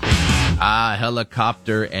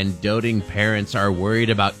Helicopter and doting parents are worried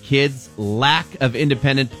about kids' lack of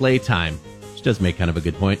independent playtime, which does make kind of a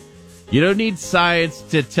good point. You don't need science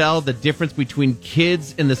to tell the difference between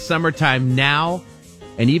kids in the summertime now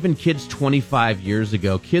and even kids 25 years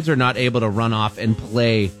ago. Kids are not able to run off and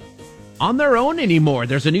play on their own anymore.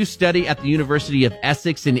 There's a new study at the University of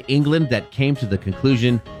Essex in England that came to the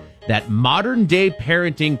conclusion that modern-day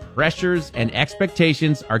parenting pressures and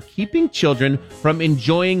expectations are keeping children from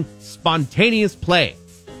enjoying spontaneous play.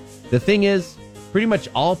 The thing is, pretty much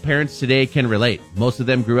all parents today can relate. Most of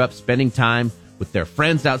them grew up spending time with their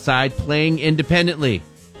friends outside, playing independently.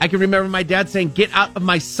 I can remember my dad saying, "Get out of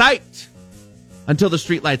my sight," until the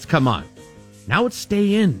streetlights come on. Now it's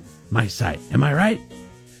stay in my sight. Am I right?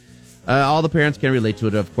 All the parents can relate to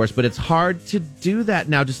it, of course, but it's hard to do that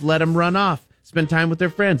now. Just let them run off. Spend time with their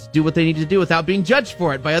friends, do what they need to do without being judged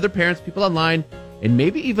for it by other parents, people online, and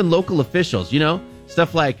maybe even local officials. You know,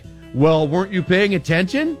 stuff like, "Well, weren't you paying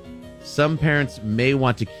attention?" Some parents may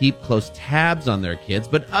want to keep close tabs on their kids,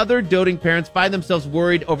 but other doting parents find themselves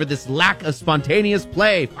worried over this lack of spontaneous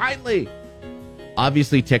play. Finally!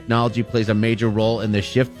 Obviously, technology plays a major role in the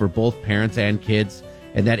shift for both parents and kids,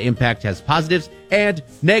 and that impact has positives and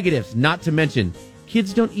negatives, not to mention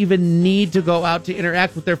kids don't even need to go out to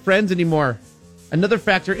interact with their friends anymore. Another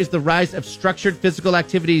factor is the rise of structured physical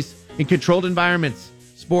activities in controlled environments,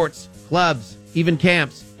 sports, clubs, even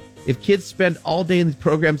camps. If kids spend all day in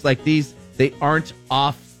programs like these, they aren't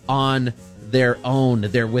off on their own.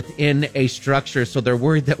 They're within a structure, so they're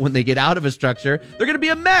worried that when they get out of a structure, they're going to be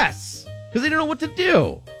a mess because they don't know what to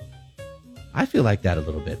do. I feel like that a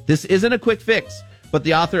little bit. This isn't a quick fix, but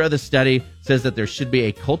the author of the study says that there should be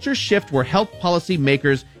a culture shift where health policy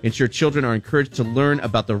makers ensure children are encouraged to learn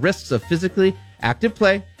about the risks of physically active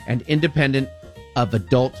play and independent of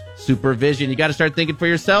adult supervision. You got to start thinking for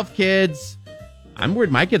yourself, kids. I'm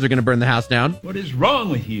worried my kids are going to burn the house down. What is wrong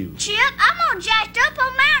with you? Chip, I'm all jacked up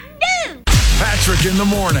on Mountain Dew. Patrick in the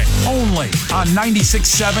morning, only on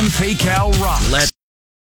 96.7 PayCal Rocks. Let's